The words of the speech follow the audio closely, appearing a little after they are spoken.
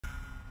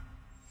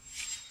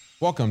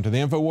Welcome to the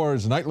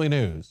INFOWARS Nightly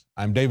News.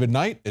 I'm David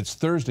Knight. It's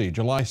Thursday,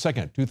 July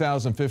 2nd,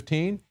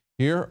 2015.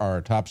 Here are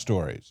our top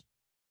stories.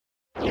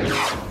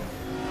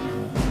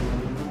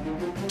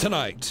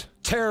 Tonight,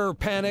 Terror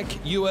Panic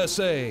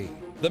USA.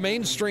 The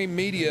mainstream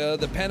media,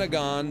 the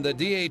Pentagon, the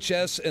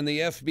DHS, and the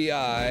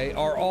FBI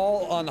are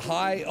all on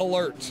high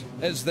alert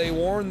as they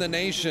warn the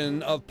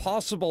nation of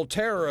possible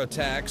terror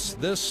attacks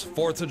this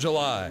 4th of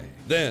July.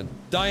 Then,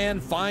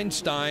 Dianne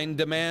Feinstein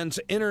demands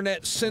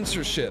internet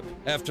censorship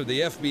after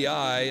the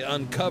FBI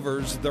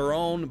uncovers their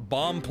own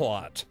bomb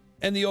plot.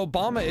 And the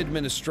Obama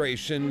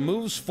administration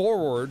moves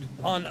forward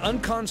on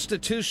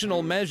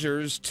unconstitutional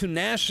measures to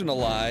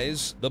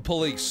nationalize the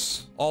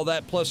police. All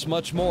that plus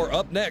much more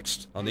up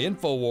next on the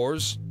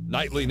INFOWARS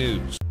Nightly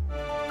News.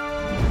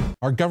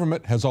 Our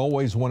government has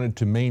always wanted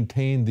to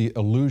maintain the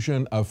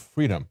illusion of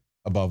freedom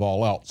above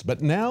all else,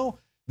 but now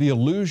the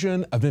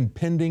illusion of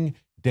impending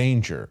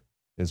danger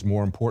is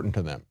more important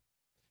to them.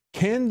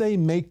 Can they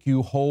make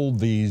you hold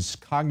these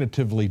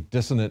cognitively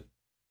dissonant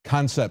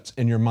concepts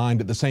in your mind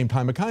at the same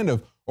time, a kind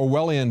of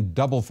Orwellian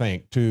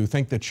doublethink to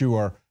think that you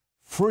are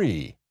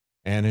free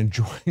and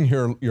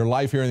enjoying your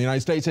life here in the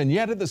United States, and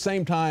yet at the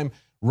same time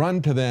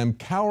run to them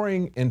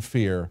cowering in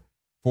fear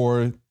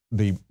for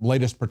the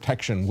latest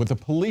protection with the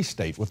police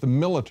state, with the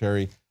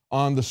military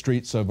on the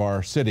streets of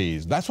our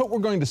cities? That's what we're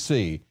going to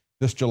see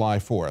this July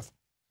 4th.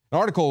 An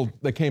article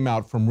that came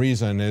out from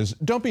Reason is,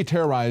 "Don't be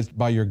terrorized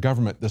by your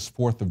government this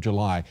 4th of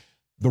July."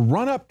 The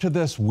run-up to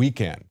this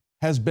weekend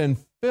has been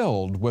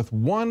filled with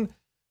one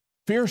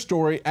fear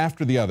story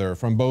after the other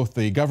from both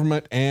the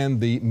government and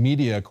the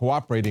media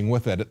cooperating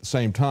with it at the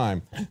same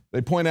time.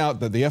 They point out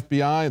that the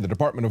FBI, the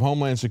Department of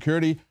Homeland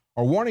Security,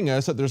 are warning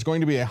us that there's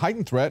going to be a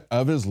heightened threat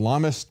of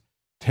Islamist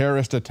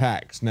terrorist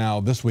attacks.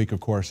 Now, this week, of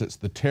course, it's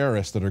the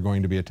terrorists that are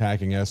going to be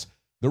attacking us.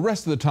 The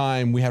rest of the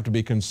time, we have to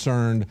be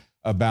concerned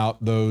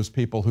about those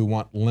people who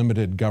want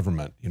limited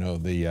government. You know,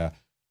 the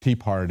Tea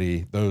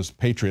Party, those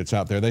patriots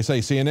out there. They say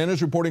CNN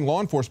is reporting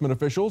law enforcement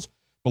officials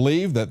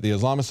believe that the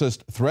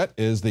Islamist threat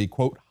is the,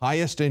 quote,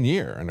 highest in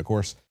year. And of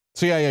course,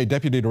 CIA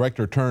Deputy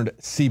Director turned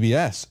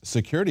CBS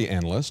security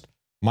analyst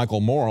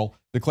Michael Morrell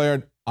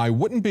declared, "I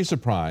wouldn't be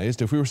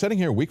surprised if we were sitting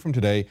here a week from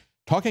today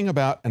talking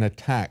about an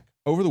attack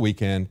over the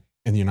weekend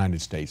in the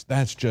United States."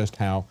 That's just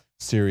how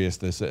serious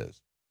this is.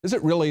 Is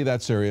it really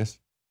that serious?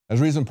 As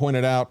Reason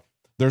pointed out,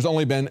 there's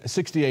only been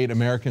 68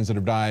 Americans that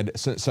have died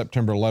since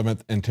September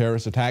 11th in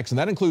terrorist attacks, and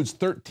that includes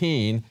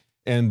 13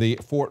 in the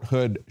Fort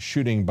Hood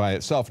shooting by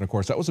itself. And of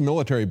course, that was a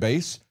military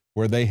base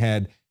where they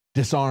had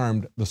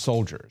disarmed the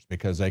soldiers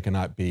because they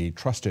cannot be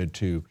trusted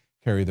to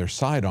carry their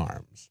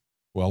sidearms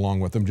well along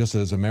with them, just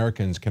as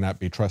Americans cannot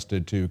be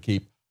trusted to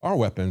keep our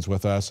weapons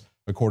with us,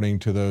 according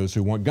to those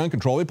who want gun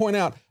control. They point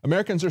out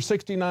Americans are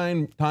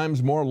 69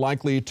 times more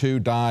likely to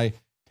die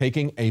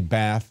taking a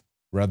bath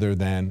rather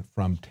than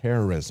from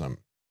terrorism.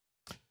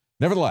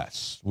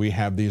 Nevertheless, we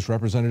have these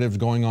representatives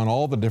going on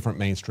all the different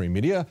mainstream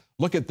media.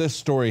 Look at this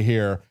story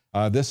here.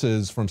 This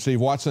is from Steve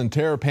Watson.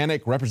 Terror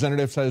panic.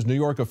 Representative says New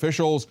York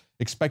officials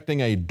expecting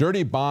a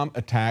dirty bomb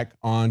attack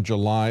on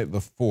July the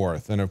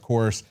 4th. And of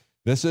course,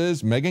 this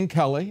is Megyn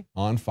Kelly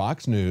on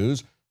Fox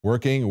News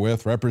working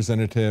with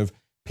Representative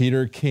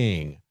Peter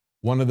King,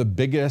 one of the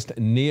biggest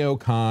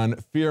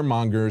neocon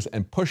fearmongers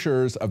and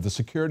pushers of the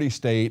security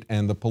state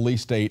and the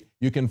police state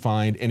you can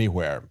find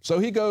anywhere. So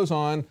he goes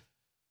on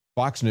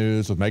Fox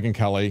News with Megyn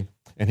Kelly,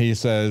 and he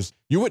says,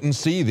 "You wouldn't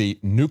see the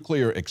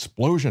nuclear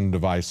explosion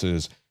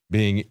devices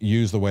being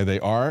used the way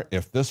they are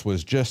if this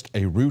was just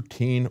a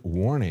routine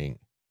warning."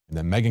 And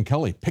then Megyn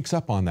Kelly picks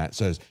up on that,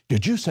 says,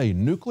 "Did you say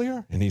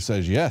nuclear?" And he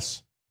says,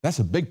 "Yes, that's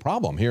a big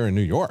problem here in New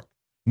York.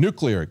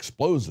 Nuclear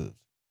explosives,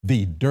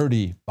 the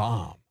dirty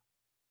bomb."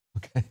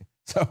 Okay,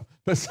 so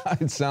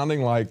besides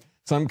sounding like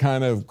some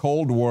kind of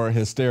Cold War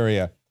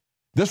hysteria,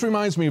 this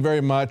reminds me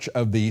very much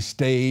of the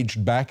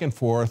staged back and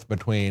forth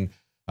between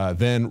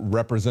then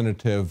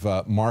Representative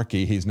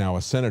Markey, he's now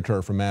a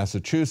senator from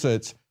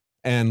Massachusetts,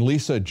 and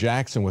Lisa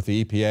Jackson with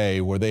the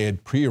EPA, where they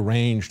had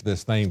prearranged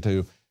this thing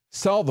to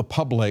sell the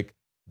public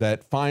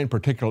that fine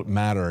particulate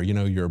matter, you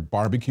know, your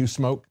barbecue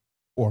smoke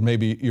or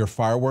maybe your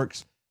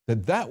fireworks,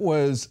 that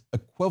was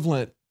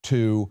equivalent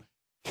to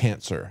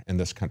cancer in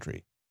this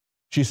country.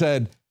 She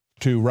said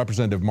to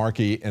Representative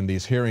Markey in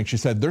these hearings, she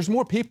said, "There's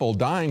more people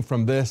dying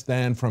from this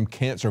than from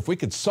cancer. If we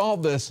could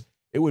solve this,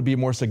 it would be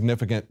more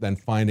significant than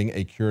finding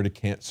a cure to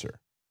cancer."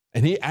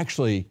 And he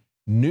actually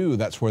knew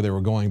that's where they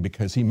were going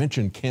because he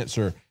mentioned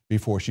cancer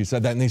before she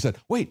said that. And he said,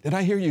 "Wait, did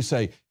I hear you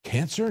say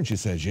cancer?" And she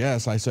says,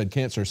 "Yes, I said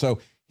cancer." So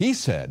he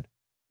said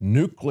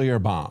nuclear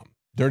bomb,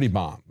 dirty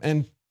bomb.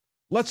 And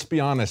let's be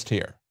honest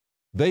here.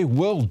 They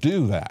will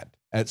do that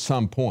at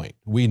some point.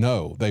 We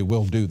know they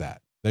will do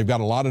that. They've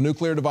got a lot of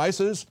nuclear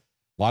devices.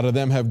 A lot of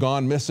them have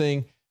gone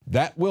missing.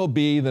 That will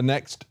be the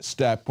next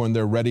step when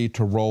they're ready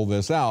to roll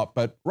this out.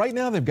 But right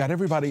now, they've got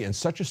everybody in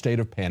such a state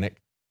of panic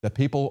that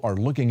people are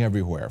looking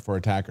everywhere for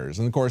attackers.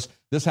 And of course,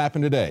 this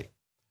happened today.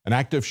 An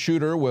active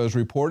shooter was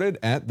reported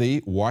at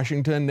the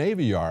Washington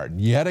Navy Yard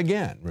yet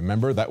again.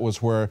 Remember, that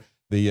was where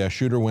the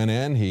shooter went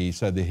in. He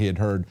said that he had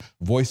heard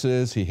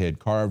voices. He had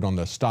carved on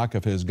the stock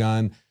of his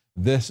gun,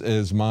 "This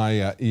is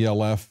my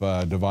ELF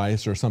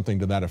device," or something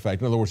to that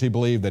effect. In other words, he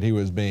believed that he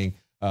was being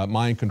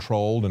mind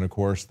controlled. And of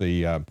course,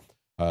 the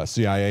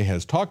CIA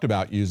has talked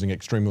about using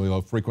extremely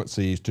low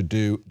frequencies to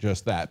do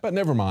just that. But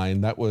never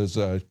mind, that was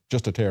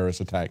just a terrorist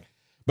attack.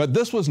 But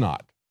this was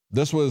not.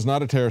 This was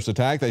not a terrorist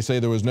attack. They say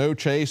there was no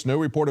chase, no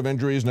report of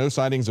injuries, no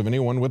sightings of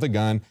anyone with a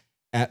gun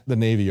at the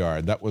Navy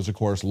Yard. That was, of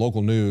course,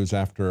 local news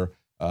after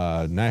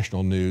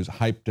national news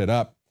hyped it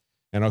up.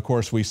 And of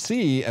course, we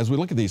see, as we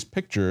look at these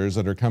pictures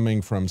that are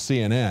coming from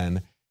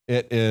CNN,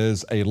 it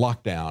is a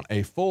lockdown,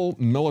 a full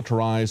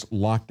militarized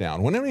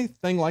lockdown. When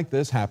anything like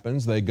this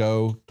happens, they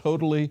go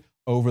totally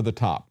over the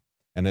top.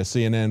 And as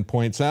CNN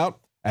points out,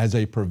 as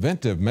a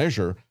preventive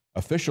measure,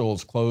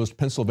 officials closed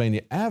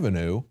Pennsylvania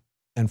Avenue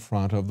in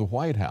front of the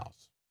White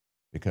House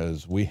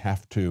because we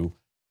have to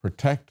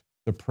protect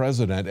the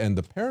president. And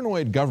the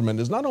paranoid government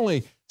is not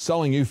only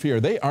selling you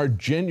fear, they are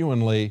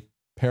genuinely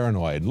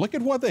paranoid. Look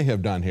at what they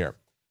have done here.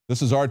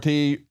 This is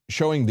RT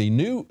showing the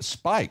new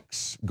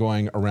spikes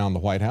going around the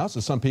White House.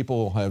 As some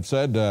people have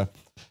said,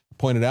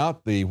 pointed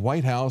out, the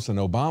White House and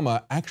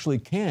Obama actually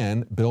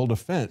can build a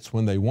fence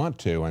when they want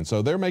to. And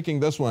so they're making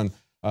this one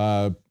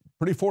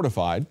pretty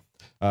fortified.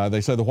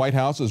 They said the White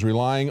House is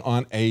relying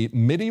on a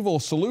medieval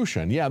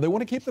solution. Yeah, they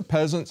want to keep the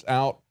peasants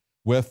out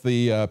with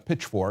the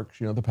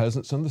pitchforks, you know, the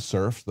peasants and the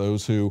serfs,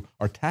 those who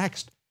are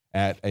taxed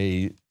at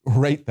a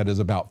rate that is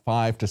about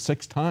 5 to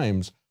 6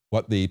 times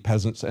what the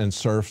peasants and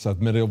serfs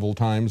of medieval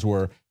times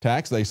were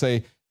taxed. They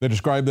say they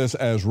describe this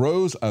as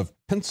rows of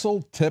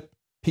pencil-tip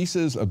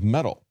pieces of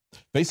metal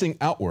facing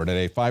outward at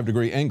a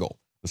 5-degree angle.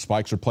 The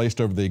spikes are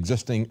placed over the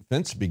existing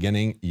fence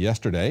beginning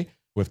yesterday,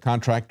 with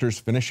contractors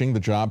finishing the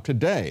job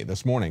today,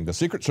 this morning. The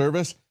Secret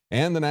Service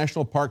and the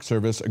National Park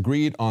Service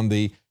agreed on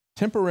the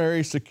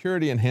temporary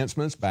security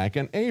enhancements back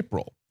in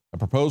April. A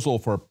proposal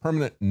for a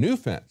permanent new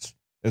fence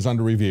is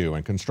under review,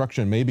 and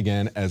construction may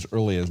begin as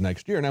early as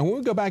next year. Now, when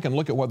we go back and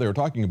look at what they were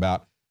talking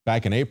about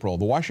back in April,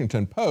 the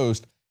Washington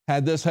Post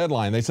had this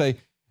headline. They say,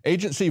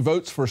 agency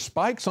votes for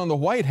spikes on the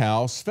White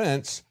House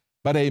fence,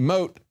 but a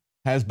moat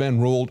has been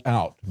ruled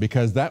out,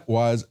 because that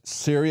was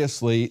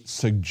seriously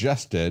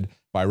suggested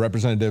by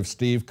Representative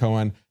Steve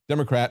Cohen,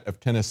 Democrat of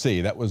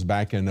Tennessee. That was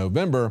back in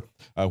November.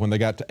 When they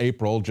got to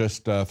April,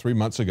 just 3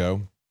 months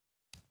ago,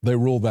 they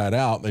ruled that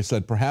out. They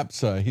said,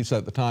 perhaps, he said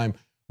at the time,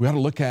 we ought to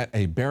look at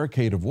a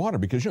barricade of water,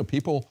 because, you know,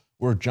 people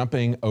were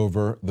jumping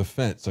over the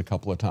fence a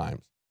couple of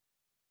times.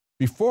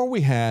 Before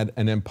we had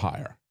an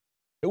empire,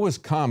 it was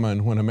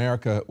common when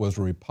America was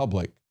a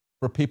republic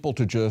for people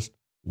to just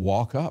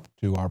walk up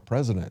to our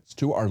presidents,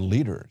 to our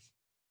leaders.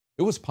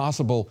 It was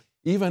possible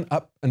even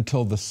up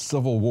until the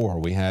Civil War.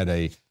 We had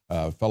a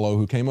fellow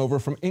who came over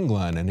from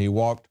England, and he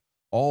walked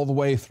all the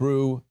way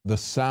through the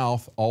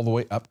South, all the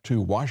way up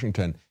to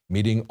Washington,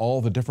 meeting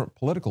all the different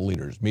political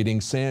leaders, meeting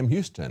Sam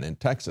Houston in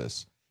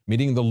Texas,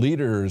 meeting the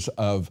leaders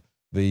of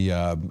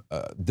the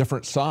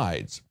different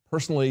sides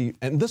personally.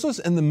 And this was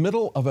in the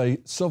middle of a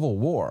civil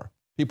war.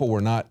 People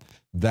were not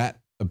that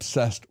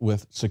obsessed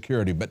with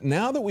security. But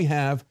now that we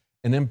have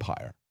an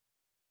empire,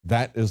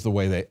 that is the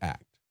way they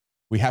act.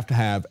 We have to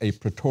have a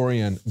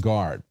Praetorian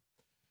Guard.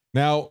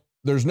 Now,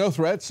 there's no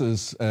threats,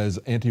 as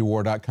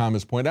antiwar.com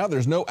has pointed out.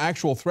 There's no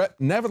actual threat.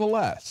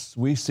 Nevertheless,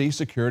 we see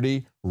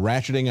security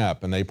ratcheting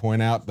up, and they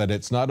point out that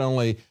it's not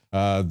only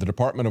the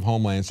Department of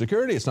Homeland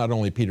Security, it's not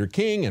only Peter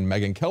King and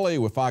Megyn Kelly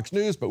with Fox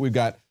News, but we've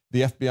got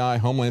the FBI,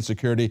 Homeland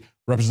Security.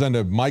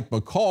 Representative Mike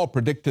McCall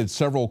predicted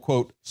several,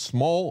 quote,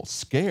 small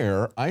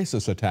scare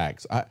ISIS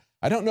attacks.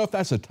 I don't know if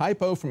that's a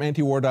typo from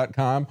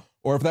antiwar.com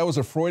or if that was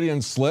a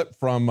Freudian slip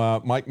from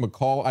Mike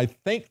McCall. I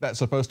think that's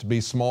supposed to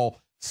be small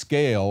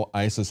scale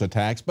ISIS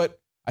attacks, but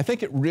I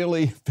think it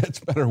really fits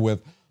better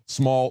with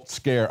small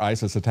scare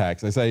ISIS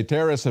attacks. They say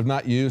terrorists have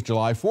not used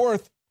July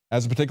 4th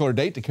as a particular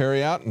date to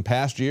carry out in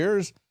past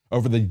years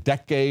over the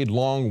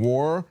decade-long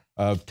war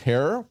of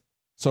terror.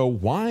 So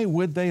why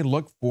would they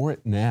look for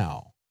it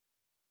now?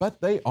 But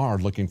they are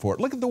looking for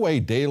it. Look at the way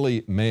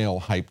Daily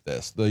Mail hyped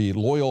this, the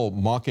loyal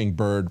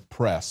Mockingbird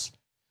press.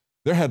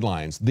 Their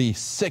headlines: the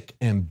sick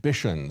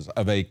ambitions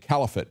of a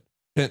caliphate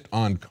bent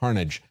on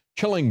carnage.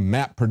 Chilling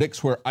map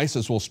predicts where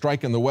ISIS will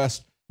strike in the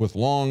West with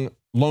lone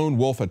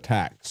wolf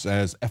attacks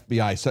as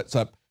FBI sets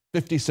up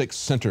 56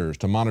 centers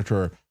to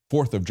monitor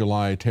 4th of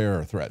July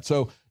terror threats.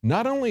 So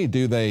not only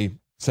do they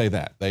say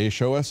that, they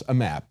show us a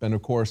map. And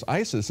of course,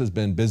 ISIS has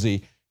been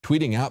busy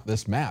tweeting out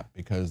this map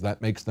because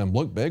that makes them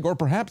look big, or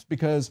perhaps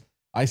because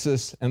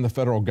ISIS and the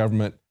federal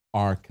government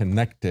are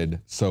connected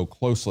so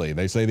closely.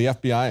 They say the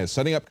FBI is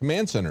setting up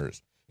command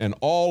centers in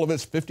all of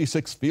its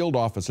 56 field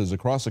offices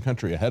across the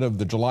country ahead of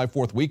the July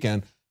 4th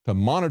weekend to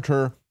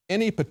monitor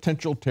any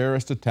potential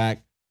terrorist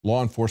attack,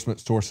 law enforcement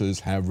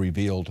sources have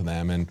revealed to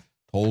them and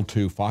told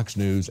to Fox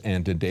News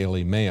and to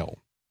Daily Mail.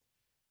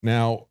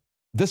 Now,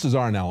 this is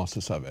our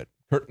analysis of it.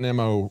 Kurt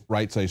Nemo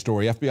writes a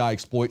story. FBI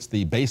exploits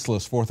the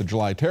baseless 4th of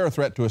July terror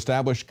threat to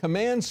establish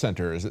command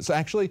centers. It's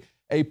actually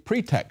a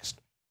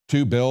pretext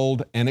to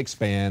build and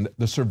expand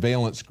the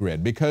surveillance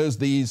grid, because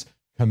these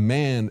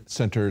command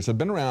centers have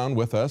been around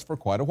with us for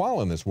quite a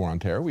while in this war on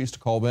terror. We used to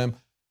call them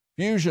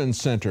fusion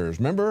centers.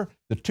 Remember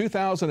the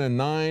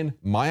 2009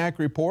 MIAC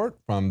report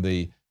from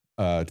the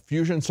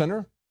Fusion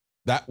Center?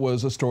 That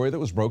was a story that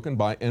was broken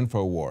by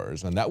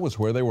INFOWARS, and that was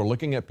where they were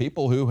looking at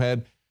people who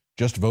had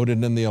just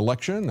voted in the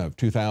election of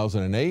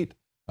 2008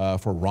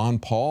 for Ron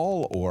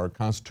Paul or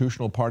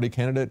Constitutional Party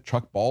candidate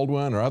Chuck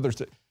Baldwin or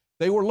others.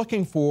 They were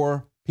looking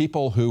for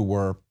people who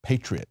were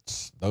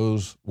patriots.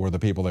 Those were the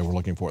people they were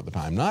looking for at the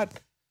time, not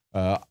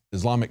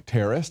Islamic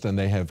terrorists, and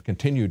they have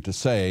continued to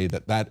say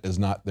that that is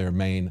not their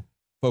main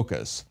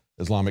focus,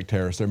 Islamic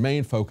terrorists. Their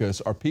main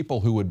focus are people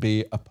who would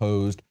be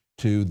opposed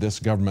to this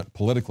government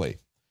politically.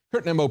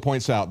 Kurt Nimmo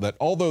points out that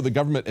although the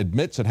government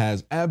admits it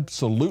has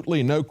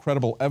absolutely no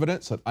credible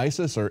evidence that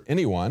ISIS or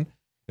anyone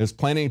is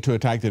planning to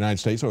attack the United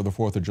States over the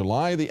 4th of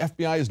July, the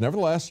FBI has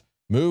nevertheless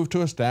moved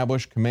to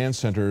establish command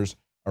centers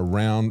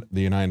around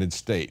the United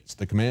States.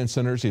 The command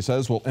centers, he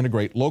says, will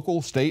integrate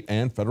local, state,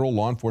 and federal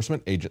law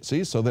enforcement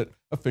agencies so that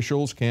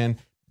officials can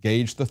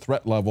gauge the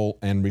threat level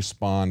and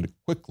respond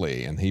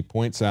quickly. And he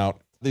points out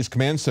these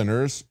command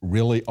centers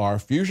really are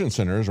fusion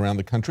centers around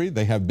the country.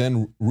 They have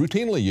been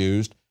routinely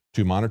used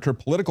to monitor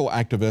political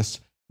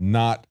activists,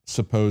 not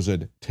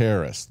supposed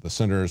terrorists. The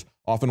centers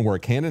often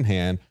work hand in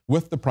hand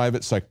with the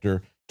private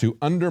sector to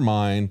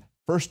undermine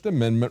First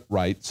Amendment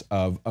rights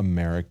of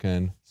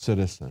American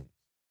citizens.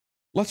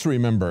 Let's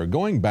remember,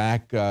 going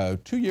back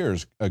 2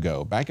 years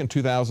ago, back in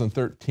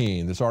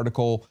 2013, this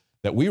article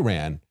that we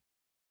ran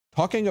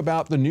talking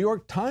about the New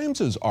York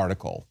Times'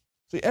 article.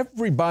 See,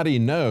 everybody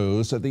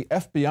knows that the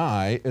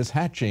FBI is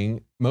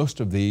hatching most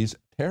of these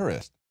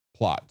terrorist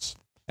plots,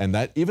 and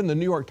that even the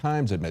New York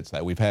Times admits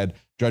that. We've had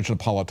Judge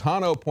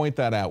Napolitano point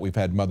that out. We've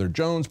had Mother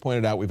Jones point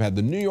it out. We've had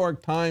the New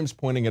York Times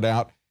pointing it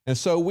out. And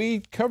so we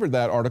covered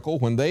that article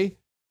when they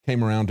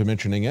came around to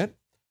mentioning it.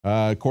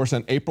 Of course,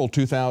 in April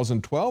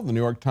 2012, the New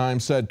York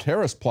Times said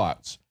terrorist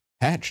plots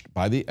hatched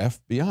by the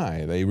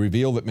FBI. They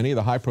revealed that many of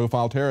the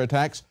high-profile terror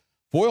attacks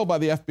foiled by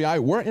the FBI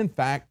were in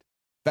fact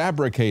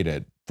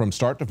fabricated from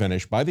start to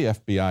finish by the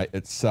FBI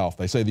itself.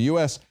 They say the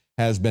U.S.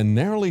 has been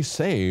narrowly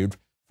saved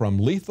from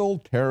lethal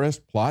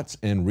terrorist plots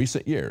in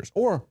recent years,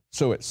 or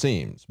so it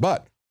seems.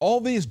 But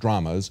all these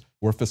dramas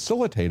were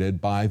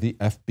facilitated by the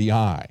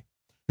FBI,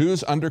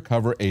 whose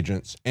undercover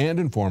agents and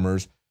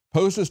informers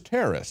posed as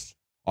terrorists,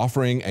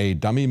 offering a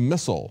dummy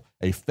missile,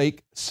 a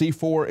fake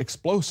C4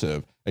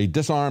 explosive, a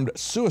disarmed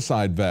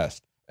suicide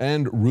vest,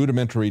 and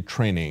rudimentary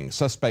training.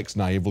 Suspects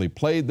naively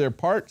played their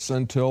parts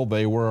until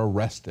they were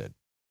arrested.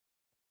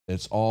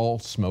 It's all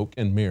smoke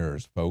and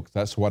mirrors, folks.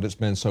 That's what it's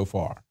been so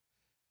far.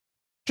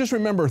 Just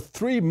remember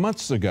 3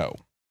 months ago,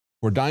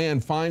 where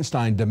Dianne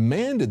Feinstein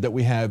demanded that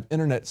we have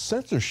internet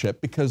censorship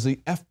because the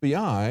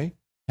FBI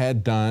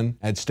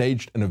had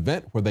staged an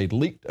event where they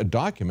leaked a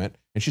document,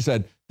 and she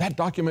said that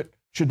document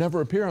should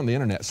never appear on the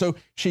internet. So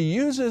she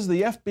uses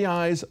the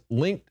FBI's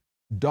linked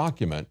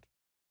document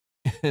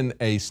in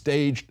a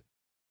staged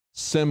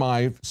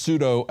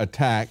semi-pseudo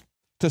attack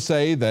to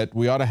say that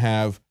we ought to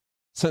have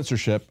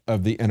censorship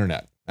of the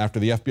internet. After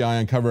the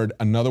FBI uncovered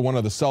another one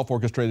of the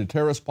self-orchestrated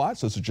terrorist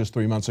plots, this is just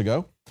 3 months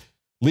ago,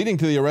 leading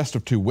to the arrest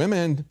of 2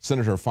 women,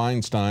 Senator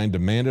Feinstein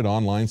demanded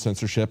online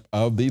censorship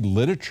of the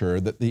literature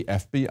that the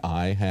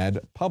FBI had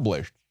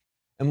published.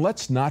 And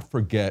let's not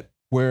forget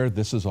where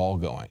this is all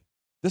going.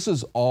 This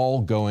is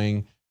all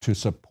going to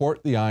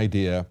support the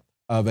idea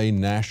of a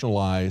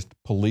nationalized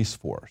police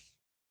force.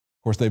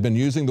 Of course, they've been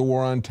using the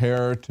war on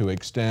terror to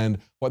extend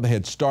what they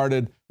had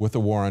started with the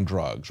war on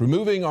drugs,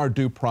 removing our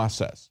due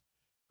process,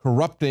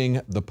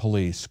 corrupting the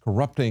police,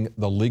 corrupting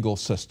the legal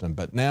system.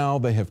 But now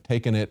they have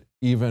taken it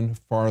even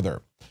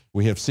farther.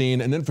 We have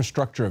seen an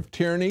infrastructure of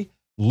tyranny,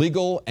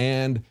 legal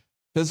and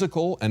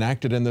physical,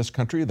 enacted in this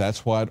country.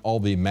 That's what all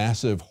the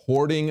massive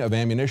hoarding of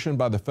ammunition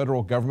by the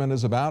federal government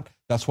is about.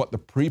 That's what the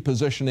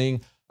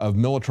pre-positioning of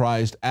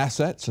militarized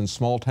assets in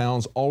small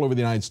towns all over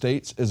the United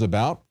States is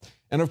about.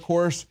 And of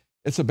course,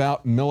 it's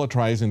about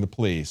militarizing the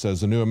police.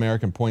 As the New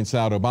American points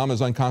out,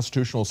 Obama's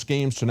unconstitutional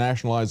schemes to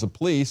nationalize the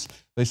police,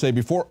 they say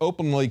before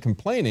openly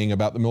complaining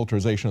about the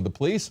militarization of the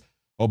police,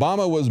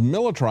 Obama was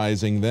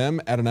militarizing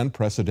them at an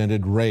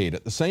unprecedented rate.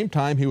 At the same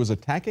time, he was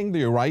attacking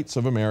the rights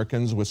of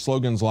Americans with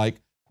slogans like,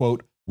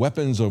 quote,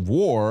 weapons of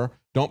war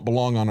don't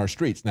belong on our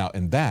streets. Now,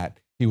 in that,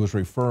 he was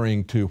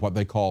referring to what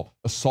they call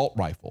assault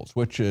rifles,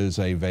 which is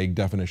a vague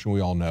definition we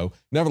all know.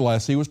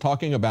 Nevertheless, he was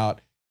talking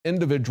about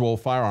individual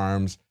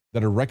firearms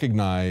that are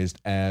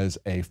recognized as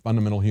a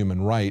fundamental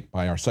human right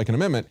by our Second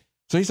Amendment.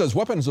 So he says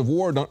weapons of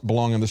war don't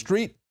belong on the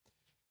street,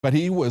 but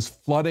he was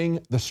flooding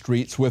the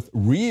streets with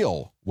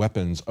real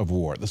weapons of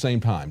war at the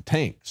same time.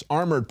 Tanks,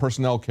 armored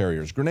personnel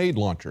carriers, grenade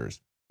launchers,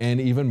 and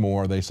even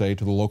more, they say,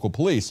 to the local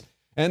police.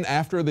 And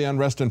after the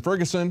unrest in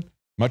Ferguson,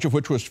 much of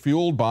which was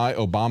fueled by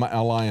Obama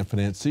ally and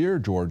financier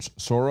George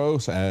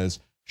Soros, as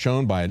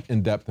shown by an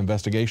in-depth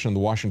investigation in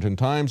the Washington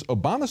Times,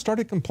 Obama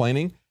started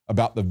complaining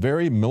about the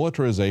very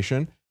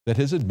militarization that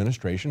his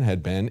administration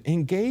had been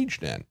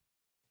engaged in.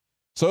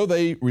 So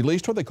they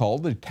released what they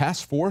called the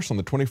Task Force on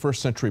the 21st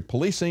Century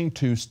Policing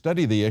to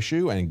study the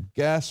issue, and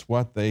guess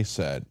what they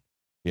said?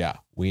 Yeah,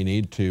 we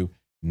need to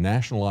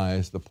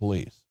nationalize the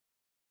police.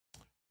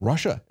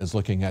 Russia is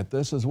looking at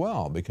this as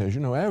well because,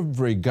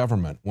 every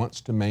government wants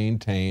to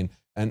maintain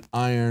an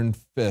iron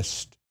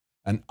fist,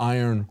 an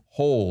iron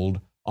hold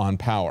on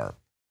power.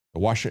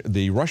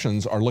 The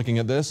Russians are looking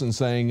at this and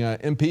saying,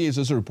 MPs, this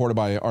is reported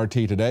by RT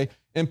today,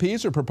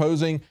 MPs are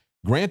proposing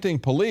granting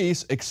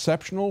police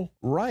exceptional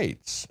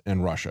rights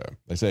in Russia.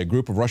 They say a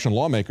group of Russian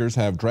lawmakers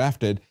have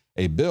drafted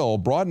a bill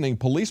broadening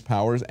police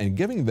powers and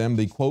giving them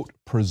the, quote,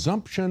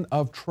 presumption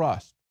of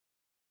trust.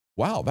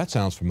 Wow, that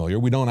sounds familiar.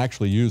 We don't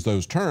actually use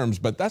those terms,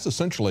 but that's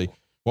essentially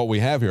what we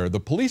have here. The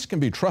police can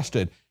be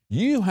trusted.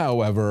 You,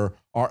 however,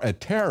 are a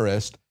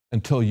terrorist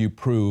until you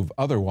prove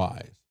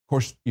otherwise. Of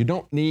course, you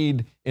don't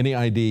need any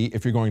ID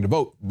if you're going to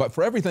vote, but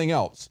for everything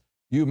else,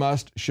 you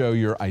must show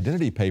your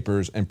identity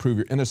papers and prove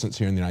your innocence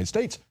here in the United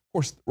States. Of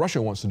course,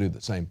 Russia wants to do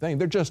the same thing.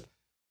 They're just,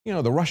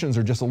 the Russians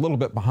are just a little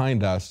bit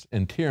behind us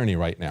in tyranny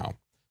right now.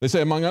 They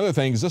say, among other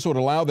things, this would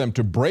allow them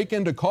to break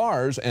into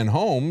cars and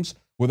homes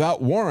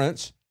without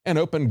warrants and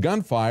open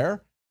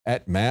gunfire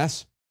at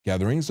mass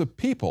gatherings of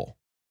people.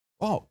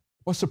 Well,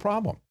 what's the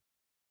problem?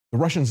 The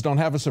Russians don't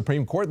have a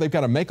Supreme Court. They've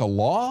got to make a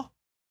law.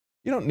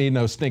 You don't need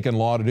no stinking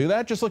law to do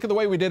that. Just look at the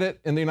way we did it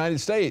in the United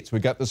States. We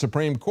got the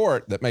Supreme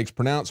Court that makes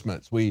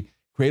pronouncements. We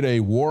create a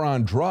war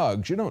on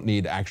drugs. You don't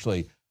need to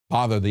actually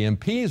bother the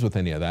MPs with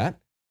any of that.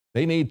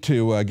 They need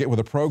to get with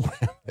a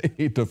program. They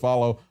need to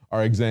follow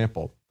our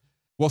example.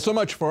 Well, so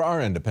much for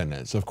our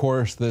independence. Of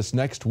course, this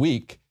next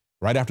week,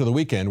 right after the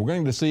weekend, we're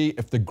going to see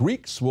if the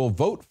Greeks will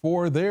vote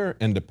for their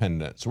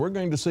independence. We're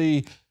going to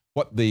see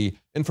what the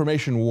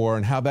information war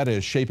and how that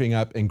is shaping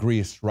up in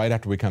Greece right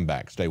after we come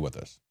back. Stay with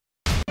us.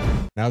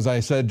 Now, as I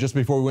said just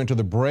before we went to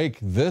the break,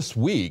 this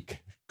week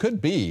could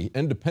be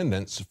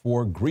independence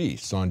for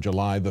Greece on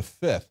July the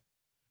 5th.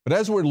 But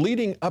as we're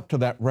leading up to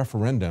that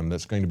referendum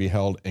that's going to be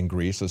held in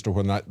Greece as to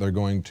whether or not they're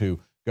going to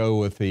go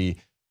with the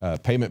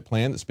payment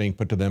plan that's being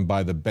put to them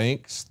by the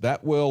banks,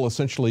 that will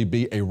essentially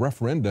be a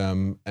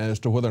referendum as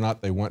to whether or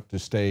not they want to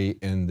stay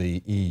in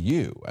the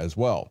EU as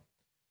well.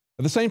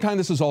 At the same time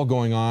this is all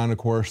going on, of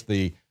course,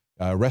 the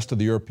rest of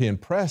the European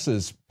press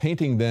is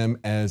painting them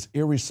as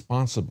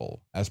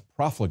irresponsible, as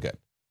profligate,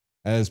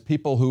 as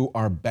people who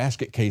are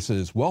basket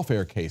cases,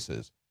 welfare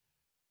cases.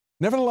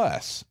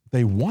 Nevertheless,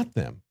 they want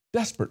them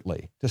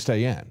desperately to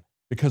stay in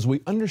because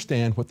we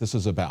understand what this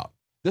is about.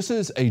 This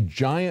is a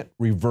giant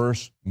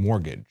reverse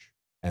mortgage,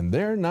 and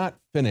they're not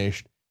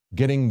finished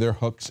getting their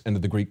hooks into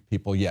the Greek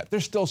people yet.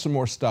 There's still some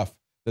more stuff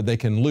that they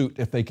can loot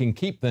if they can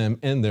keep them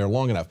in there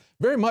long enough.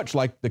 Very much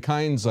like the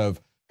kinds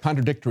of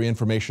contradictory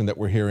information that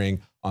we're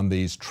hearing on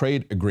these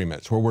trade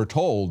agreements, where we're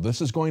told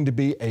this is going to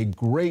be a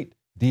great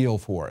deal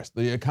for us.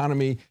 The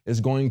economy is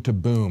going to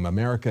boom.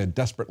 America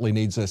desperately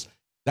needs this.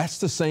 That's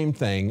the same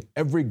thing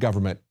every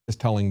government is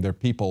telling their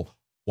people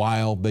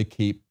while they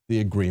keep the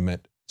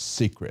agreement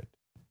secret.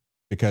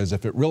 Because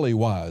if it really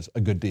was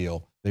a good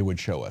deal, they would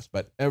show us.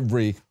 But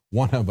every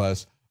one of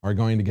us are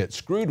going to get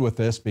screwed with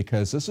this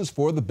because this is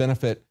for the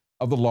benefit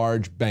of the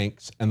large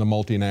banks and the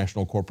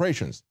multinational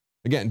corporations.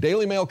 Again,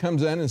 Daily Mail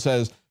comes in and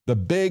says, the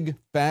big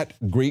fat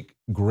Greek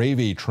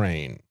gravy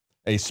train,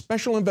 a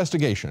special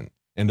investigation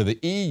into the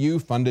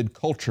EU-funded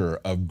culture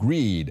of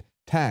greed,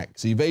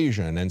 tax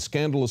evasion, and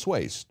scandalous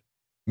waste,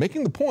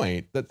 making the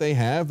point that they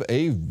have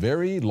a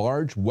very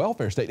large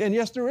welfare state. And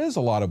yes, there is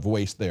a lot of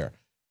waste there.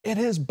 It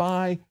is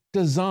by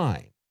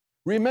design.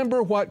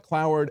 Remember what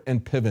Cloward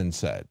and Piven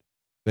said.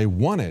 They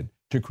wanted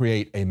to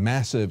create a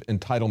massive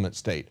entitlement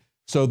state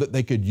so that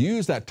they could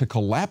use that to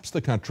collapse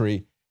the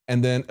country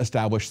and then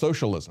establish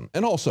socialism,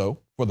 and also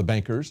for the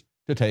bankers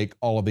to take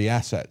all of the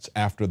assets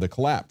after the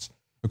collapse.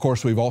 Of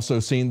course, we've also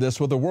seen this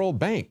with the World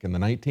Bank in the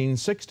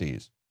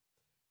 1960s,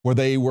 where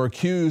they were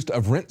accused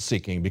of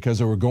rent-seeking because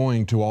they were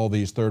going to all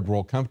these third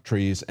world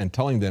countries and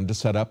telling them to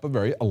set up a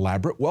very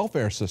elaborate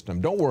welfare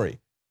system. Don't worry,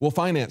 we'll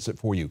finance it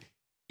for you.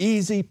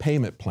 Easy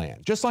payment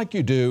plan, just like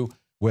you do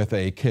with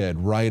a kid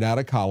right out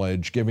of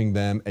college, giving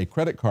them a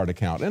credit card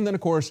account. And then,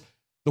 of course,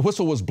 the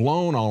whistle was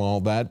blown on all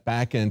that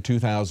back in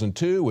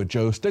 2002 with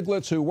Joe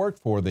Stiglitz, who worked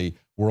for the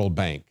World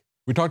Bank.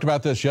 We talked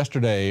about this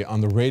yesterday on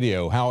the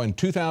radio, how in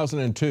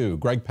 2002,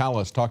 Greg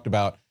Palast talked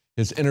about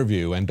his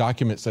interview and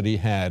documents that he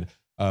had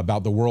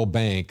about the World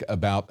Bank,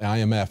 about the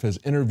IMF, his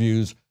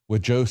interviews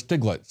with Joe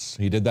Stiglitz.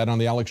 He did that on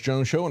the Alex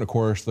Jones Show, and of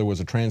course, there was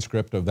a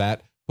transcript of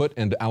that put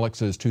into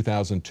Alex's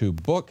 2002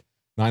 book,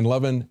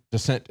 9/11,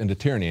 Descent into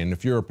Tyranny. And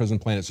if you're a Prison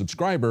Planet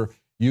subscriber,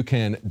 you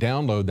can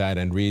download that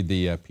and read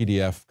the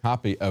PDF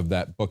copy of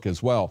that book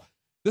as well.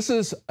 This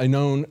is a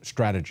known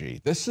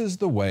strategy. This is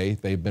the way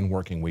they've been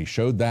working. We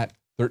showed that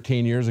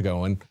 13 years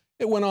ago, and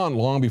it went on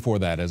long before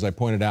that. As I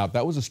pointed out,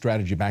 that was a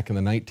strategy back in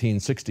the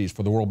 1960s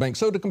for the World Bank.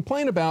 So to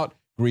complain about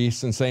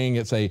Greece and saying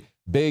it's a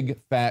big,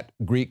 fat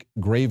Greek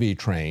gravy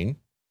train,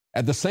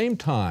 at the same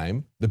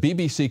time, the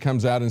BBC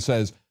comes out and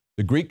says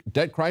the Greek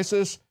debt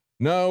crisis,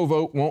 No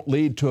vote won't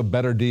lead to a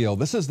better deal.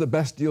 This is the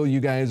best deal you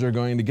guys are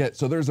going to get.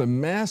 So there's a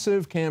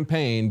massive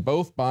campaign,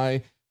 both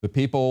by the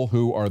people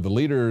who are the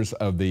leaders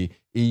of the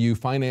EU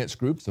finance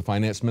groups, the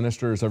finance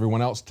ministers,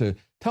 everyone else, to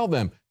tell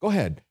them, go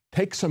ahead,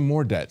 take some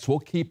more debts. We'll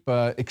keep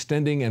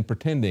extending and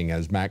pretending,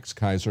 as Max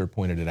Kaiser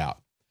pointed it out.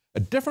 A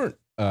different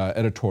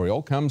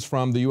editorial comes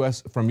from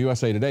from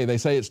USA Today. They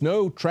say it's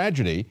no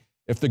tragedy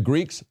if the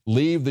Greeks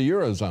leave the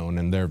Eurozone,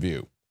 in their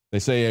view. They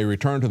say a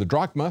return to the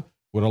drachma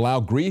would allow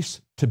Greece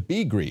to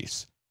be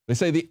Greece. They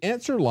say the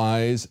answer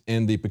lies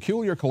in the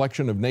peculiar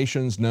collection of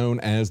nations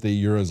known as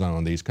the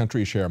Eurozone. These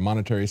countries share a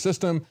monetary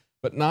system,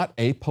 but not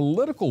a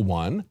political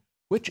one,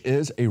 which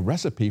is a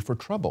recipe for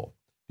trouble.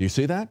 Do you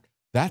see that?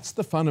 That's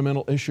the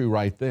fundamental issue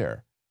right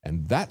there.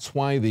 And that's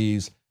why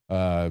these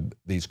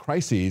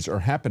crises are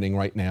happening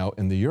right now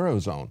in the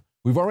Eurozone.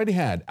 We've already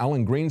had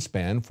Alan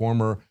Greenspan,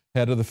 former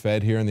head of the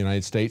Fed here in the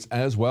United States,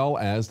 as well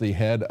as the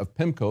head of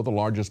PIMCO, the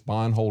largest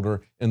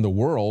bondholder in the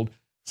world,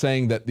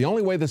 saying that the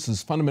only way this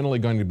is fundamentally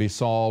going to be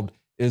solved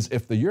is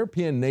if the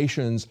European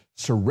nations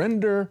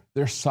surrender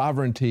their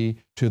sovereignty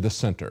to the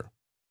center.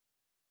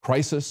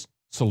 Crisis,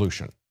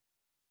 solution.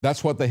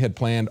 That's what they had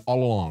planned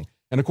all along.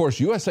 And of course,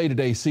 USA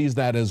Today sees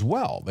that as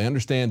well. They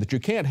understand that you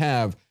can't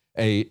have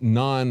a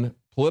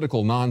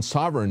non-political,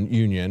 non-sovereign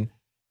union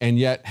and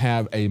yet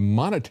have a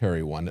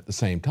monetary one at the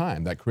same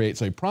time. That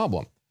creates a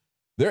problem.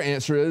 Their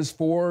answer is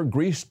for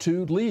Greece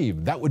to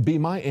leave. That would be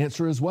my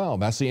answer as well.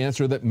 That's the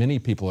answer that many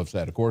people have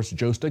said. Of course,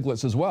 Joe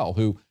Stiglitz as well,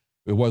 who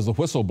was the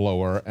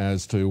whistleblower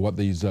as to what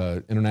these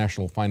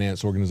international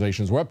finance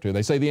organizations were up to.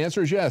 They say the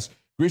answer is yes.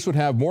 Greece would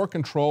have more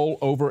control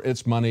over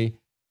its money.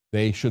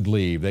 They should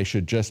leave. They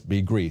should just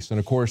be Greece. And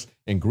of course,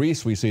 in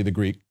Greece, we see the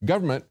Greek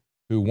government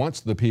who wants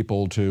the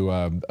people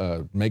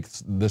to make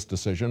this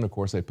decision. Of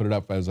course, they put it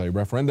up as a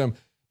referendum.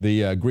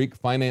 The Greek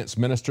finance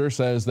minister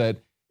says that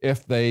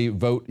if they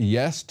vote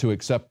yes to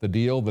accept the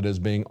deal that is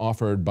being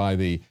offered by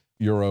the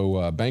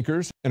Euro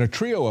bankers. In a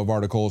trio of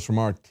articles from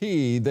RT,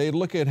 they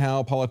look at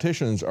how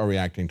politicians are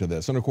reacting to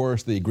this. And of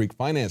course, the Greek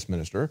finance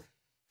minister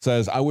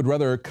says, I would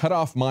rather cut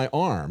off my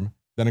arm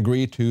than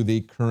agree to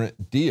the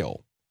current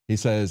deal. He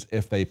says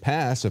if they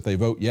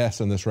vote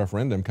yes in this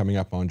referendum coming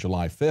up on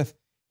July 5th,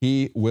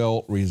 he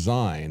will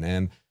resign.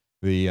 And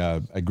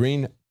the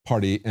Green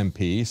Party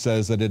MP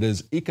says that it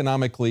is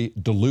economically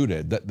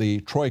deluded, that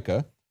the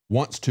Troika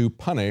wants to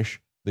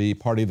punish the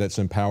party that's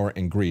in power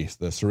in Greece,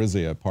 the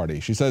Syriza party.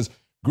 She says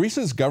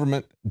Greece's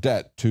government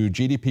debt to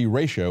GDP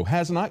ratio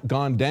has not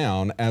gone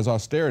down as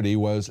austerity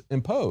was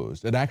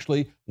imposed. It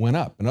actually went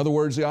up. In other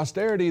words, the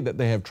austerity that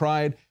they have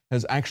tried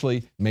has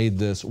actually made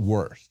this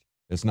worse.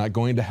 It's not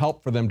going to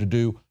help for them to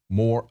do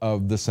more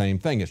of the same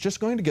thing. It's just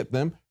going to get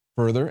them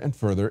further and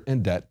further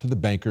in debt to the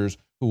bankers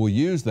who will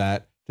use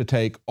that to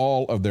take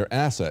all of their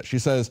assets. She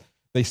says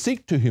they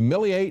seek to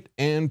humiliate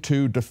and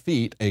to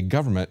defeat a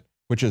government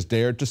which has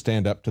dared to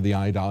stand up to the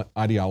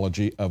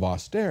ideology of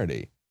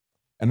austerity.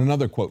 And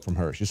another quote from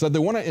her. She said they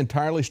want to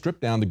entirely strip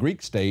down the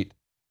Greek state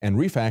and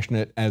refashion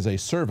it as a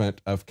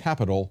servant of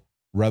capital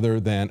rather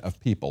than of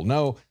people.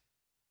 No,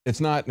 it's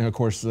not. And of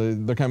course,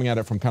 they're coming at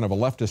it from kind of a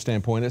leftist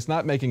standpoint. It's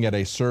not making it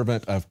a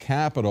servant of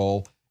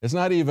capital. It's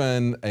not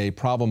even a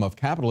problem of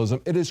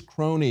capitalism. It is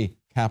crony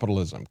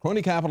capitalism.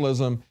 Crony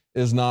capitalism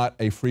is not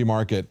a free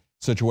market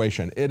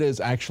situation. It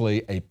is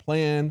actually a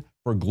plan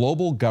for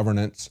global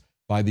governance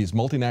by these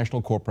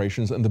multinational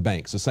corporations and the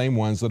banks, the same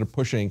ones that are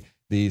pushing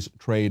these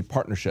trade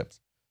partnerships.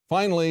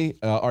 Finally,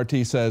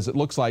 RT says it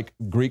looks like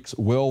Greeks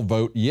will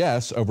vote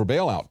yes over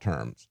bailout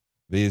terms.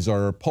 These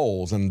are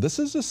polls, and this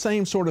is the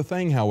same sort of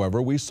thing,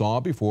 however, we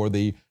saw before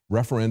the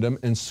referendum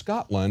in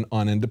Scotland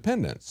on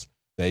independence.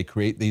 They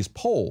create these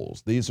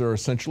polls. These are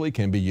essentially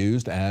can be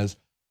used as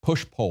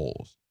push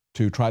polls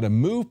to try to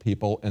move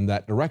people in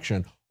that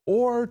direction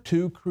or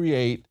to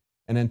create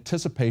an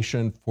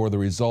anticipation for the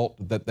result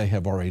that they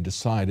have already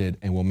decided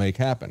and will make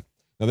happen.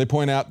 Now, they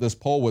point out this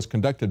poll was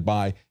conducted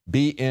by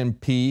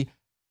BNP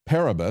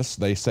Paribas.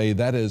 They say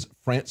that is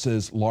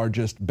France's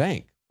largest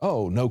bank.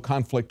 Oh, no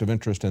conflict of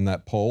interest in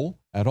that poll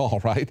at all,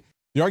 right?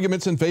 The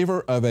arguments in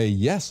favor of a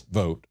yes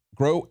vote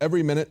grow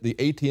every minute the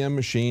ATM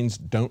machines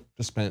don't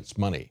dispense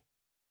money.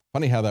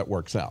 Funny how that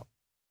works out.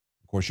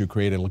 Of course, you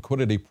create a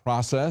liquidity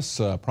process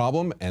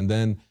problem, and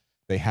then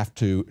they have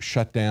to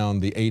shut down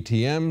the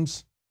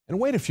ATMs and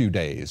wait a few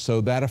days,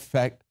 so that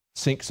effect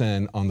sinks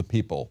in on the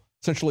people,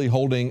 essentially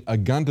holding a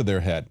gun to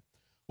their head.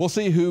 We'll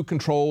see who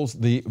controls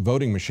the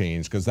voting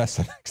machines, because that's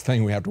the next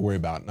thing we have to worry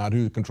about. Not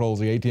who controls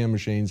the ATM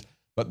machines,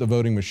 but the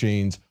voting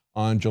machines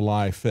on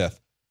July 5th.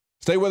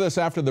 Stay with us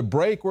after the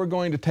break. We're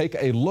going to take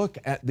a look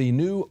at the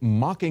new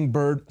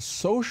Mockingbird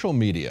social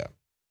media.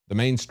 The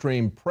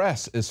mainstream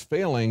press is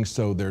failing,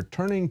 so they're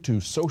turning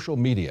to social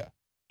media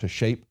to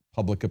shape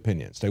public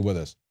opinion. Stay with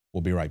us.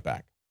 We'll be right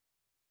back.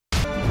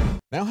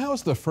 Now, how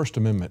is the First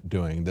Amendment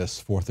doing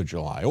this 4th of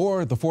July,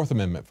 or the Fourth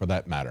Amendment for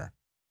that matter?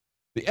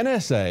 The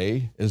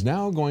NSA is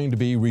now going to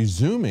be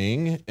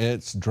resuming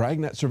its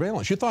dragnet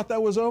surveillance. You thought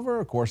that was over?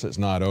 Of course, it's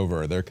not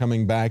over. They're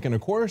coming back, and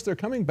of course, they're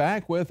coming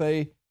back with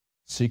a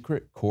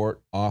secret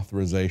court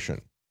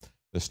authorization.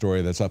 The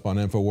story that's up on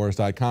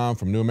INFOWARS.com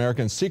from New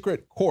American: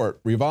 Secret Court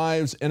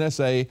revives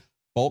NSA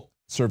bulk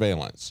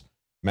surveillance.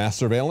 Mass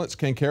surveillance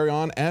can carry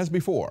on as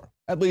before,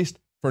 at least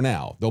for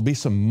now. There'll be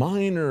some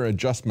minor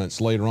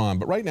adjustments later on,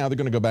 but right now they're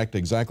going to go back to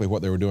exactly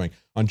what they were doing.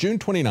 On June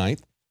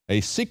 29th,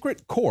 a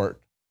secret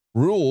court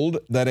ruled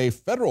that a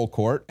federal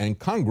court and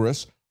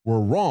Congress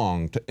were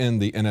wrong to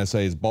end the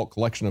NSA's bulk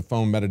collection of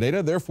phone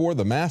metadata. Therefore,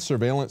 the mass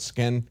surveillance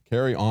can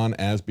carry on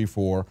as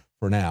before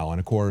for now. And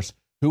of course,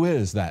 who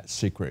is that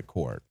secret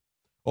court?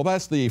 Well,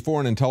 that's the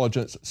Foreign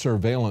Intelligence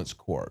Surveillance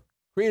Court,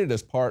 created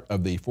as part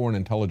of the Foreign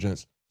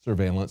Intelligence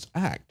Surveillance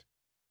Act.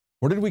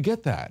 Where did we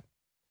get that?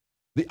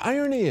 The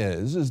irony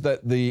is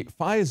that the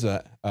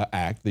FISA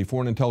Act, the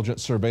Foreign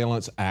Intelligence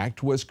Surveillance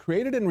Act, was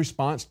created in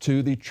response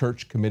to the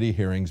Church Committee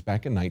hearings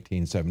back in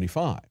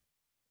 1975.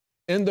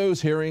 In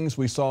those hearings,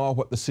 we saw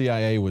what the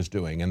CIA was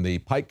doing. In the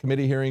Pike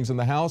Committee hearings in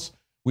the House,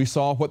 we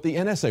saw what the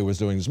NSA was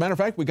doing. As a matter of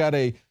fact, we got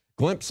a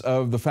glimpse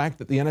of the fact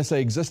that the NSA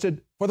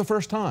existed for the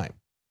first time.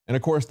 And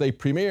of course, they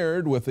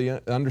premiered with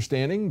the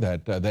understanding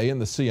that they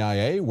and the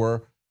CIA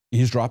were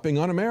eavesdropping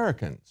on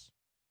Americans.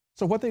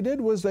 So what they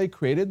did was they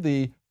created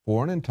the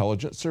Foreign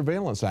Intelligence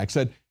Surveillance Act,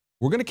 said,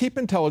 we're going to keep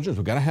intelligence.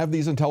 We've got to have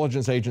these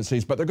intelligence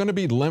agencies, but they're going to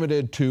be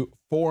limited to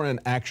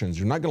foreign actions.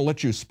 You're not going to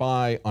let you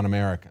spy on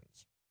Americans.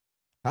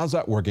 How's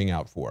that working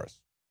out for us?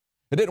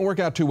 It didn't work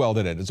out too well,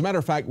 did it? As a matter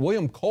of fact,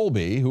 William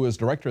Colby, who was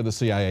director of the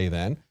CIA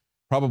then,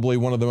 probably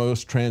one of the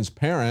most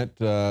transparent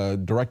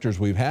directors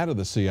we've had of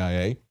the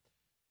CIA,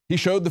 he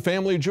showed the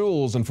family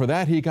jewels, and for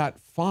that he got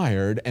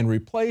fired and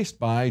replaced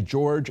by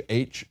George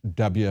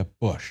H.W.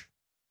 Bush.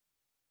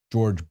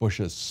 George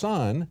Bush's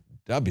son,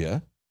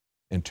 W.,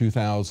 in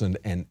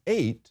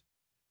 2008,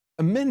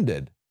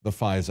 amended the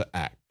FISA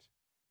Act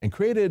and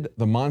created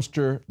the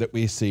monster that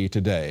we see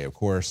today. Of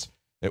course,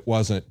 it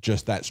wasn't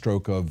just that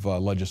stroke of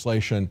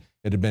legislation.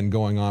 It had been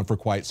going on for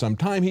quite some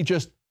time. He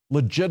just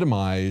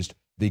legitimized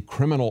the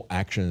criminal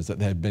actions that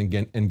they had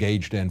been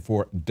engaged in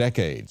for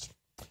decades.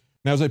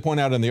 Now, as I point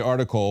out in the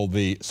article,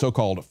 the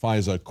so-called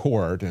FISA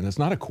court, and it's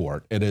not a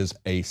court, it is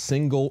a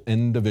single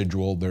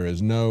individual. There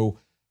is no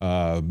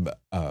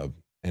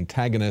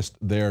antagonist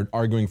there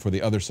arguing for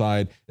the other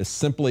side. It's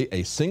simply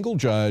a single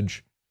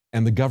judge,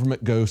 and the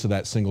government goes to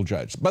that single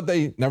judge. But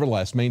they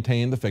nevertheless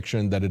maintain the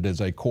fiction that it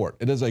is a court.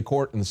 It is a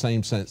court in the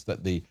same sense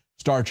that the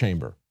Star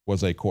Chamber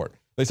was a court.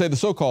 They say the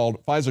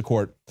so-called FISA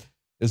court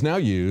is now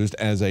used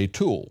as a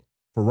tool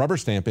for rubber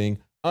stamping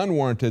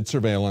unwarranted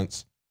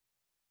surveillance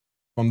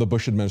from the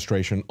Bush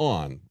administration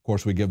on. Of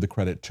course, we give the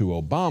credit to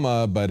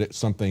Obama, but it's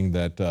something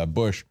that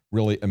Bush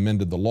really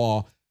amended the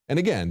law. And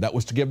again, that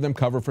was to give them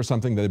cover for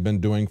something they've been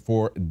doing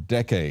for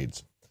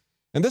decades.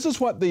 And this is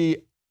what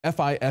the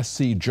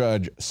FISC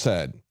judge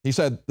said. He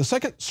said, the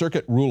Second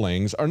Circuit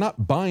rulings are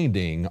not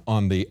binding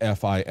on the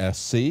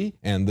FISC,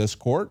 and this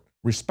court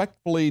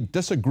respectfully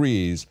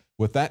disagrees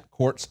with that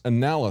court's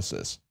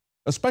analysis,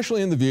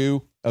 especially in the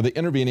view of the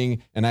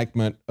intervening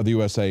enactment of the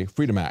USA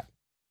Freedom Act.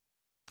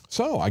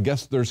 So I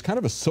guess there's kind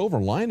of a silver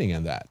lining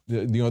in that.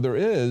 You know, there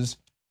is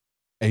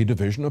a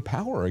division of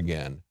power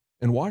again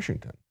in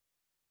Washington.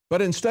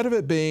 But instead of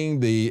it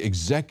being the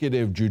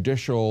executive,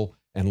 judicial,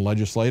 and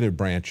legislative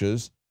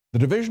branches, the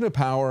division of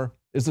power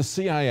is the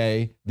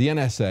CIA, the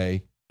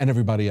NSA, and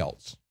everybody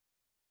else.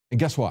 And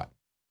guess what?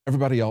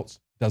 Everybody else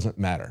doesn't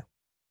matter.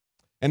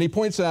 And he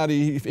points out,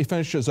 he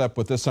finishes up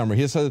with this summary.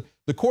 He says,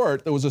 the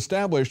court that was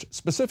established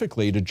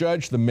specifically to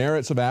judge the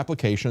merits of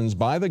applications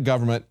by the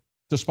government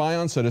to spy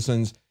on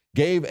citizens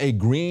gave a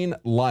green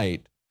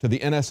light to the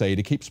NSA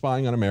to keep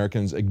spying on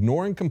Americans,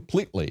 ignoring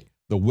completely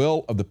the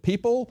will of the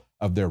people,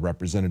 of their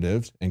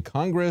representatives in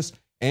Congress,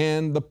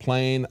 and the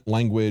plain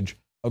language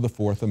of the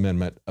Fourth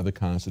Amendment of the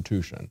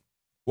Constitution.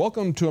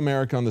 Welcome to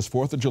America on this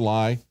 4th of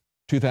July,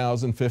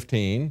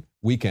 2015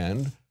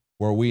 weekend,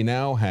 where we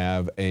now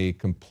have a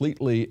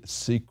completely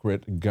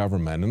secret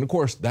government. And of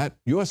course, that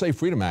USA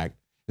Freedom Act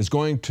is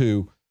going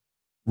to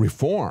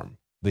reform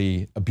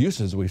the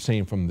abuses we've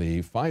seen from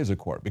the FISA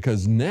court,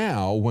 because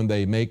now when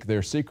they make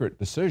their secret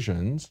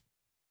decisions,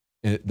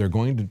 they're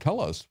going to tell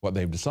us what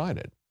they've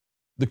decided.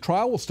 The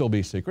trial will still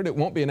be secret. It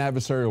won't be an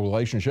adversarial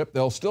relationship.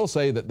 They'll still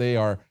say that they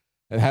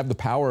have the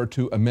power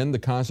to amend the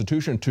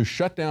Constitution, to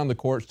shut down the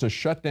courts, to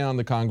shut down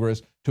the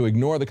Congress, to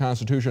ignore the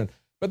Constitution.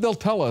 But they'll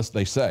tell us,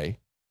 they say,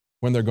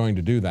 when they're going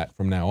to do that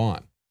from now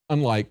on,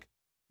 unlike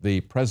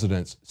the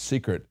president's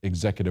secret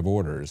executive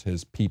orders,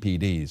 his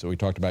PPDs that we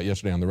talked about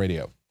yesterday on the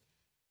radio.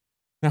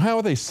 Now, how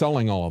are they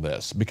selling all of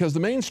this? Because the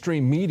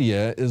mainstream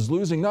media is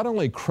losing not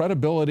only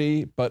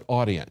credibility, but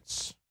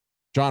audience.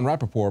 John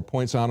Rappaport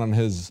points out on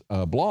his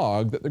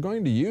blog that they're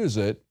going to use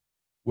it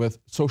with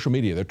social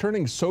media. They're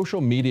turning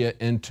social media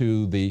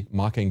into the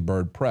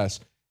Mockingbird press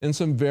in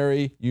some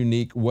very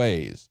unique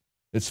ways.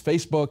 It's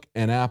Facebook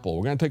and Apple.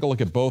 We're going to take a look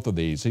at both of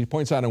these. He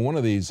points out in one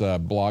of these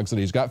blogs that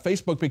he's got,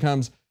 Facebook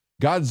becomes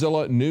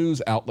Godzilla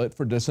news outlet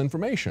for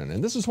disinformation.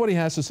 And this is what he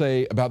has to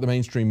say about the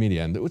mainstream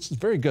media, and which is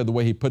very good the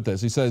way he put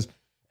this. He says,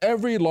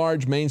 every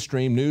large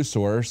mainstream news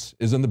source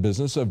is in the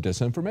business of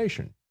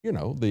disinformation. You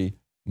know, the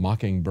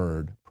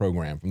Mockingbird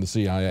program from the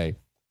CIA.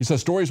 He says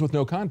stories with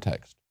no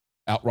context,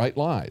 outright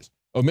lies,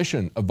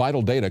 omission of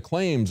vital data,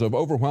 claims of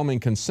overwhelming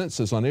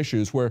consensus on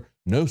issues where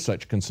no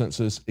such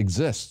consensus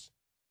exists,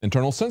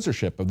 internal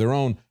censorship of their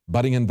own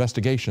budding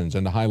investigations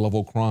into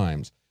high-level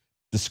crimes,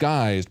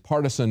 disguised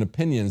partisan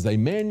opinions. They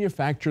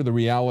manufacture the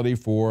reality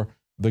for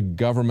the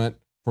government,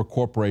 for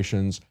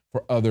corporations,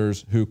 for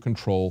others who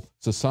control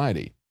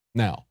society.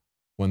 Now,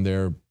 when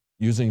they're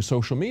using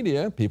social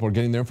media, people are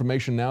getting their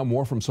information now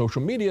more from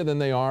social media than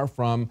they are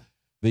from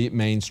the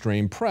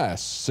mainstream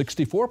press.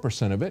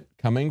 64% of it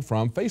coming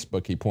from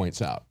Facebook, he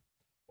points out.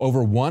 Over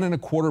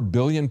 1.25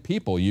 billion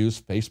people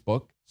use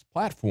Facebook's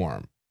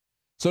platform.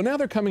 So now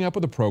they're coming up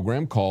with a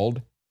program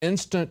called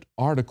Instant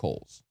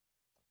Articles.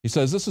 He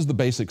says this is the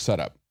basic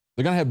setup.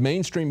 They're going to have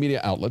mainstream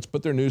media outlets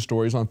put their news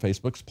stories on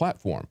Facebook's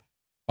platform.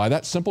 By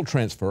that simple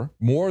transfer,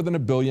 more than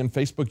 1 billion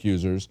Facebook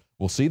users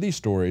will see these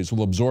stories,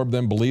 will absorb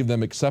them, believe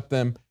them, accept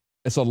them.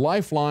 It's a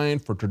lifeline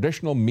for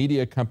traditional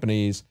media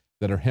companies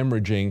that are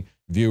hemorrhaging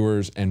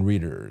viewers and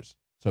readers.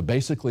 So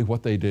basically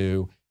what they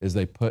do is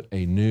they put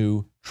a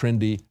new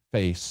trendy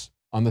face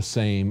on the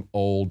same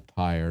old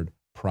tired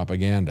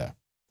propaganda.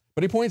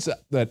 But he points out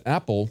that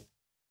Apple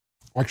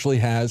actually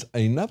has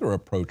another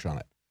approach on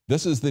it.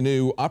 This is the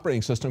new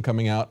operating system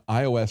coming out,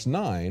 iOS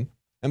 9,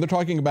 and they're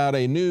talking about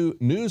a new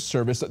news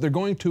service that they're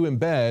going to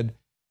embed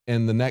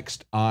in the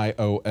next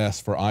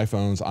iOS for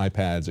iPhones,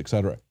 iPads,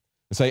 etc.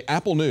 They say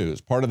Apple News,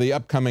 part of the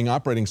upcoming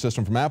operating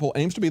system from Apple,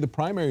 aims to be the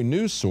primary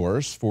news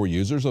source for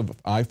users of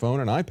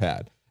iPhone and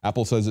iPad.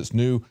 Apple says its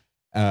new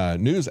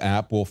news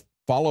app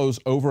follows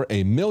over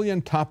 1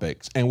 million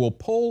topics and will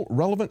pull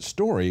relevant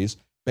stories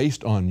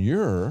based on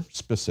your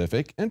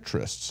specific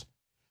interests.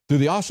 Through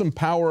the awesome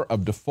power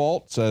of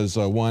default, says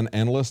one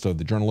analyst of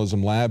the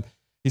Journalism Lab,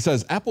 he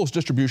says Apple's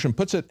distribution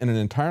puts it in an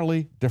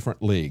entirely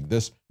different league.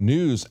 This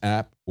news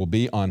app will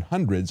be on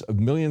hundreds of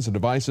millions of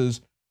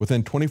devices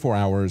within 24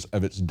 hours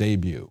of its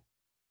debut.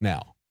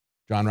 Now,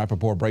 John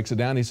Rappaport breaks it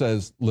down. He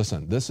says,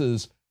 listen, this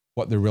is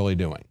what they're really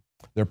doing.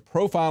 They're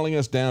profiling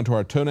us down to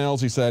our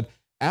toenails. He said,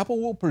 Apple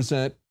will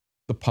present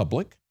the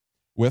public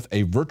with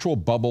a virtual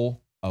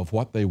bubble of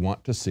what they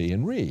want to see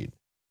and read.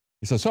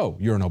 He says, so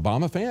you're an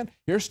Obama fan?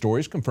 Here's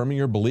stories confirming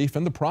your belief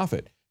in the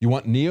prophet. You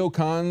want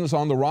neocons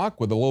on the rock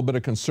with a little bit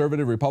of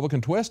conservative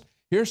Republican twist?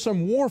 Here's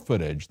some war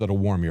footage that'll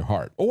warm your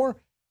heart. Or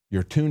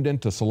you're tuned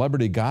into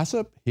celebrity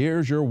gossip?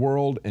 Here's your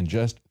world in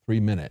just 3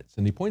 minutes.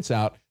 And he points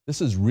out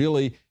this is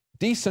really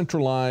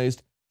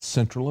decentralized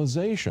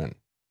centralization.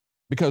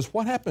 Because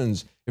what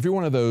happens if you're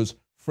one of those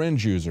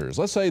fringe users?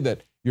 Let's say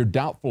that you're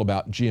doubtful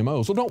about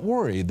GMOs. Well, don't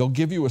worry. They'll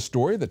give you a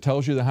story that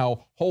tells you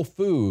how Whole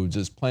Foods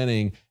is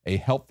planning a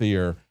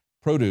healthier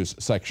produce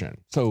section.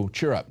 So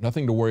cheer up,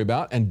 nothing to worry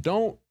about. And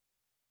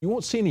you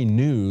won't see any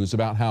news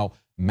about how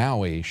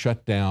Maui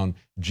shut down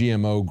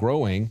GMO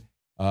growing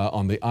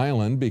on the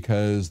island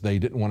because they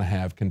didn't want to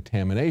have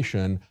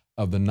contamination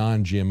of the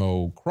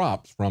non-GMO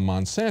crops from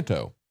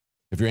Monsanto.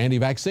 If you're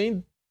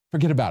anti-vaccine,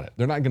 forget about it.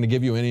 They're not going to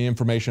give you any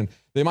information.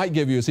 They might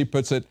give you, as he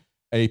puts it,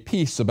 a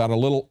piece about a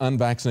little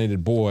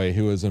unvaccinated boy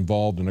who was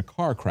involved in a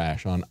car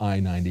crash on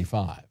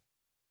I-95.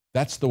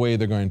 That's the way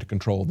they're going to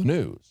control the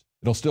news.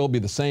 It'll still be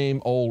the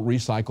same old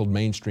recycled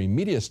mainstream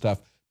media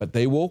stuff, but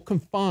they will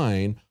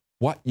confine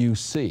what you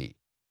see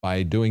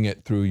by doing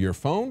it through your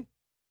phone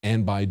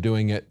and by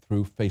doing it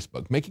through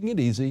Facebook, making it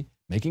easy,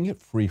 making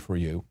it free for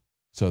you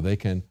so they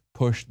can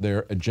push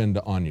their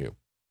agenda on you.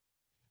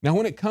 Now,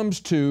 when it comes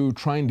to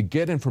trying to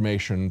get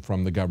information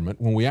from the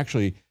government, when we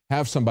actually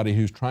have somebody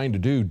who's trying to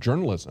do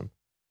journalism,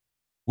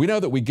 we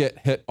know that we get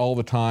hit all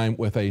the time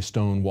with a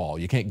stone wall.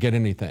 You can't get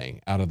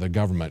anything out of the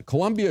government.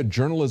 Columbia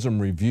Journalism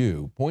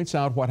Review points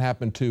out what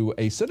happened to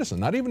a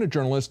citizen, not even a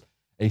journalist,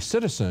 a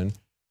citizen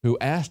who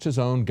asked his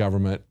own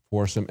government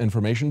for some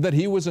information that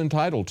he was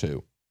entitled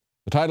to.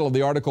 The title of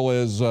the article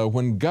is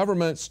When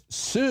Governments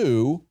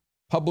Sue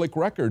Public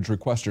Records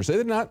Requesters.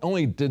 They not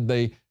only did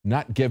they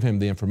not give him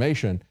the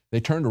information, they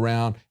turned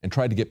around and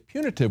tried to get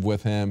punitive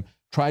with him,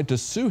 tried to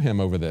sue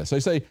him over this. They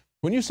say,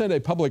 when you send a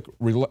public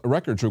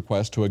records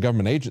request to a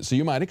government agency,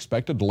 you might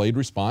expect a delayed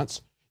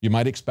response. You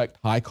might expect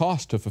high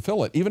cost to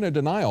fulfill it, even a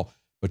denial,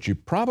 but you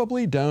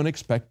probably don't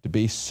expect to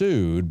be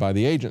sued by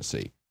the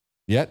agency.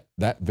 Yet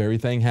that very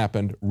thing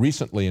happened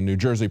recently in New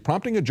Jersey,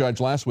 prompting a judge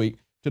last week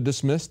to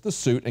dismiss the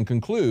suit and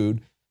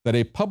conclude that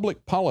a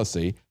public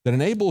policy that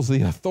enables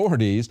the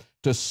authorities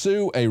to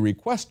sue a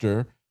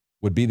requester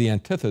would be the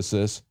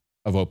antithesis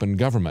of open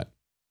government.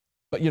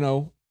 But you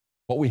know,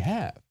 what we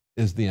have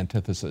is the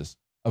antithesis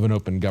of an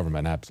open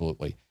government,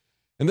 absolutely.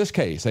 In this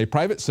case, a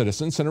private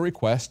citizen sent a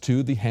request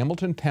to the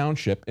Hamilton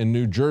Township in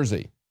New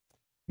Jersey.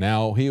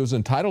 Now, he was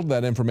entitled to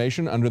that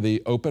information under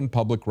the Open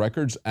Public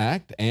Records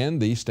Act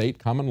and the state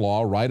common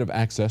law right of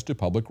access to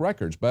public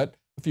records. But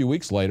a few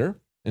weeks later,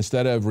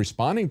 instead of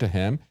responding to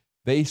him,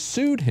 they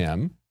sued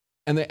him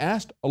and they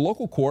asked a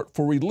local court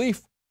for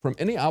relief from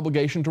any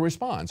obligation to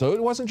respond. So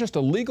it wasn't just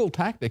a legal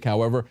tactic,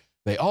 however,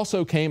 they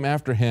also came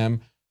after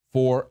him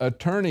for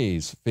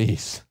attorney's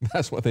fees.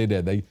 That's what they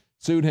did. They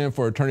sued him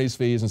for attorney's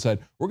fees and said,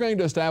 we're going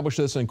to establish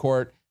this in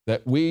court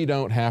that we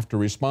don't have to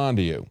respond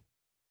to you.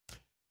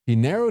 He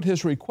narrowed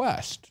his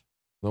request.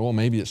 Well,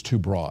 maybe it's too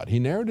broad. He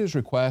narrowed his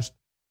request,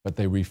 but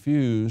they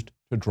refused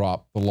to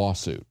drop the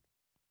lawsuit.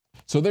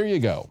 So there you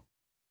go.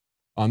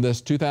 On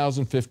this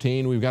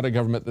 2015, we've got a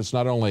government that's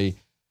not only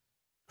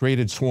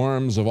created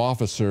swarms of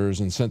officers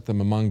and sent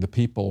them among the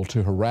people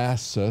to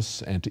harass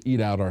us and to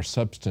eat out our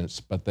substance,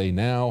 but they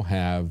now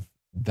have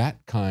that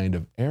kind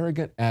of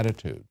arrogant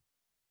attitude.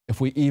 If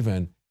we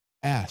even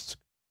ask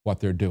what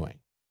they're doing,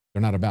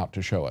 they're not about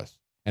to show us.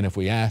 And if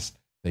we ask,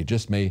 they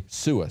just may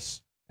sue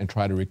us and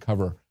try to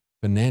recover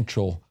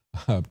financial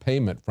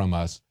payment from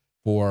us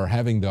for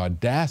having the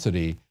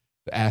audacity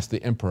to ask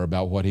the emperor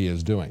about what he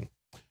is doing.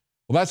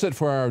 Well, that's it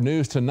for our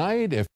news tonight.